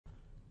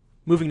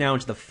Moving now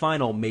into the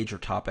final major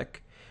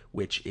topic,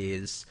 which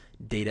is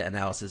data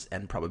analysis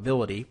and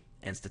probability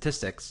and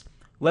statistics,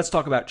 let's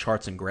talk about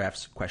charts and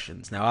graphs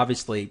questions. Now,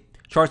 obviously,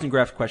 charts and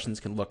graphs questions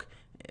can look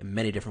in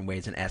many different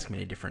ways and ask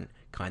many different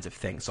kinds of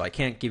things. So I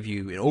can't give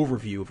you an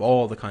overview of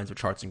all the kinds of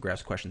charts and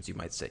graphs questions you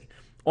might see.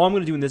 All I'm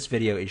going to do in this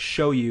video is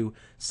show you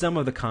some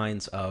of the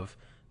kinds of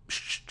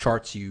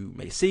charts you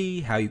may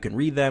see, how you can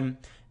read them,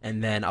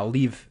 and then I'll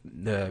leave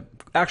the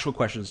actual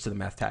questions to the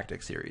Math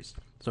Tactics series.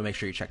 So make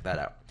sure you check that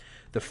out.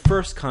 The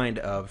first kind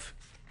of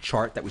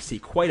chart that we see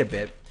quite a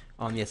bit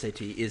on the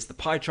SAT is the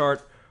pie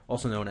chart,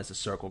 also known as a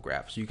circle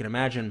graph. So you can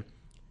imagine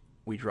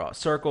we draw a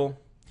circle,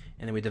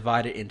 and then we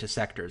divide it into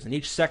sectors. And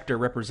each sector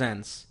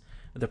represents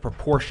the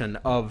proportion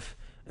of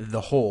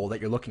the whole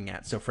that you're looking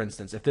at. So for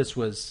instance, if this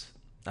was,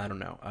 I don't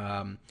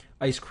know,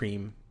 ice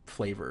cream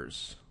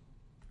flavors,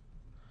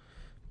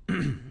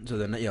 so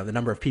then, the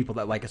number of people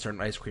that like a certain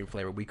ice cream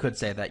flavor, we could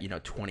say that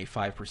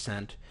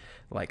 25%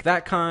 like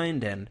that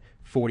kind, and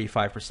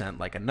 45%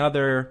 like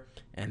another,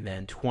 and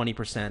then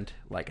 20%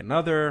 like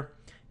another,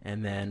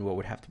 and then what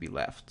would have to be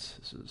left?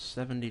 This is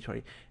 70,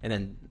 20, and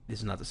then this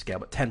is not the scale,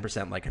 but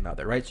 10% like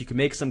another, right? So you can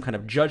make some kind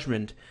of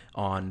judgment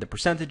on the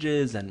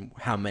percentages and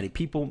how many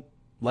people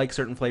like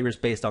certain flavors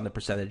based on the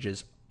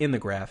percentages in the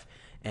graph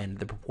and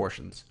the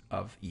proportions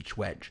of each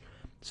wedge.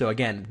 So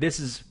again,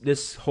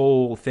 this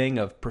whole thing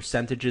of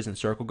percentages and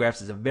circle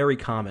graphs is a very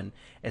common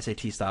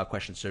SAT style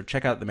question. So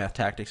check out the Math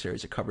Tactics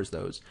series. It covers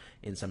those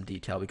in some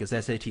detail because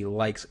SAT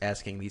likes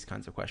asking these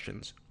kinds of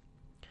questions.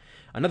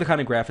 Another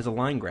kind of graph is a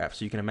line graph.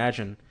 So you can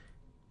imagine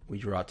we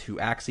draw two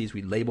axes.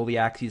 We label the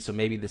axes. So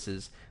maybe this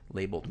is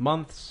labeled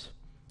months,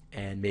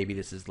 and maybe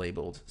this is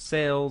labeled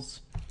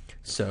sales.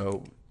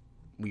 So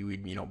we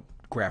would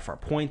graph our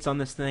points on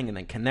this thing and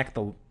then connect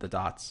the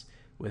dots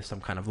with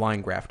some kind of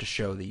line graph to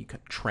show the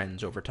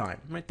trends over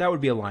time. Right? That would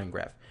be a line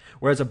graph.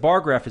 Whereas a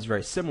bar graph is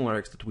very similar,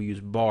 except we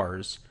use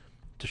bars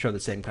to show the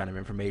same kind of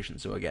information.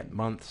 So again,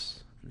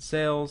 months and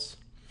sales,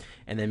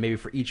 and then maybe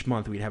for each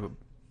month we'd have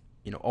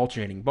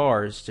alternating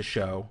bars to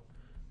show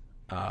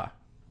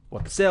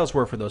what the sales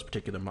were for those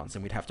particular months,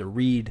 and we'd have to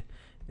read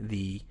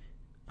the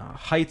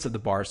heights of the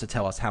bars to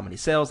tell us how many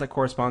sales that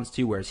corresponds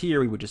to. Whereas here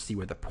we would just see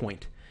where the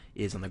point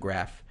is on the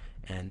graph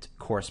and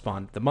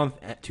correspond the month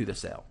to the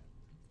sale.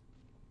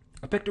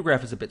 A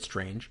pictograph is a bit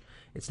strange.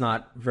 It's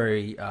not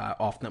very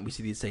often that we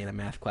see these, say, in a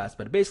math class,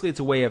 but basically it's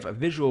a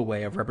visual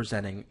way of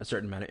representing a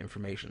certain amount of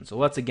information. So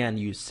let's again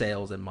use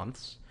sales and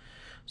months.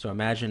 So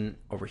imagine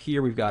over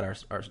here we've got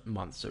our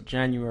months. So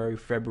January,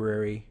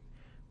 February,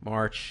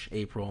 March,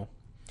 April.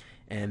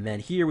 And then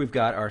here we've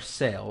got our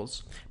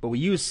sales, but we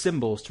use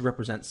symbols to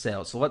represent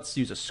sales. So let's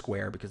use a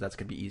square because that's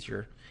going to be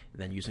easier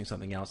than using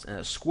something else. And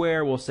a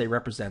square, we'll say,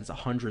 represents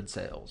 100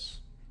 sales.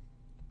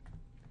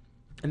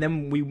 And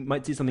then we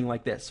might see something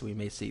like this. So we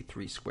may see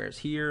 3 squares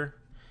here,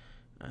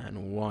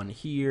 and 1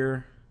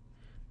 here,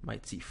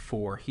 might see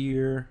 4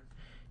 here,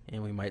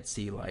 and we might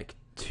see like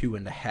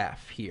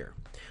 2.5 here.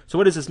 So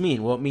what does this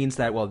mean? Well, it means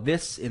that,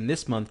 in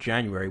this month,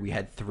 January, we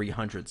had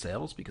 300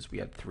 sales because we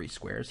had 3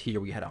 squares. Here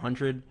we had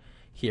 100,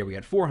 here we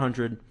had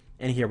 400,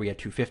 and here we had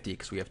 250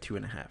 because we have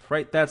 2.5,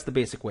 right? That's the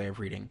basic way of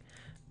reading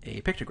a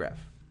pictograph.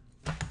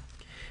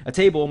 A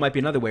table might be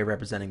another way of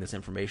representing this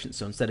information.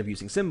 So instead of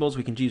using symbols,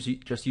 we can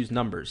just use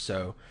numbers.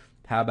 So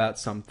how about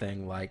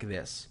something like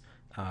this?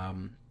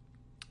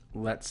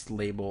 Let's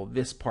label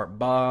this part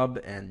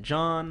Bob and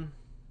John,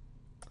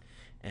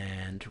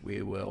 and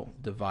we will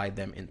divide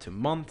them into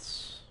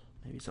months,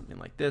 maybe something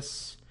like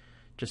this,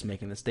 just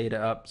making this data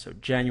up. So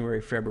January,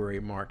 February,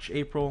 March,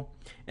 April.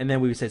 And then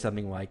we would say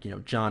something like,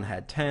 John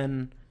had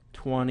 10,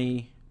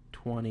 20,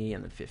 20,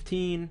 and then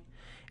 15.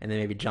 And then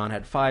maybe John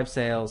had 5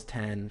 sales,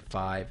 10,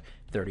 5,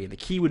 30. And the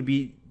key would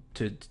be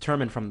to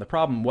determine from the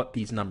problem what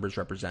these numbers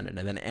represented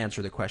and then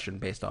answer the question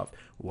based off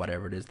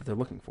whatever it is that they're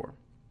looking for.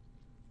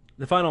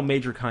 The final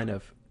major kind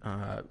of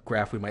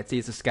graph we might see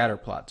is a scatter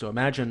plot. So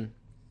imagine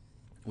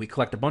we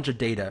collect a bunch of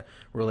data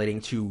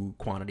relating to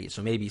quantities,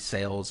 so maybe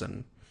sales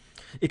and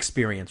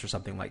experience or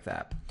something like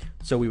that.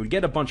 So we would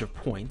get a bunch of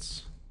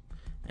points,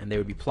 and they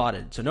would be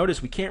plotted. So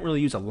notice we can't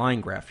really use a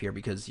line graph here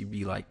because you'd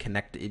be like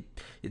connected.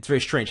 It's very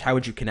strange. How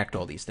would you connect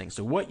all these things?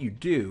 So what you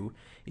do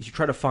is you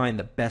try to find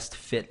the best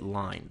fit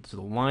line. So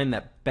the line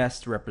that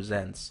best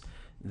represents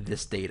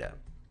this data.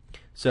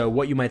 So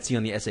what you might see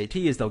on the SAT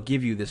is they'll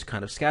give you this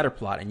kind of scatter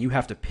plot, and you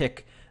have to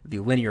pick the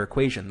linear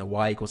equation, the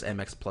y equals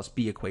mx plus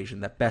b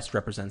equation that best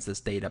represents this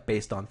data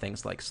based on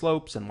things like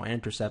slopes and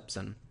y-intercepts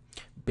and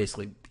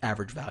basically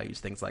average values,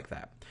 things like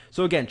that.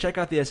 So again, check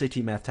out the SAT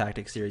Math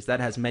Tactics series. That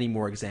has many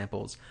more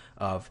examples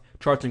of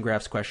charts and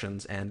graphs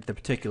questions and the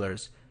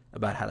particulars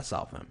about how to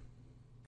solve them.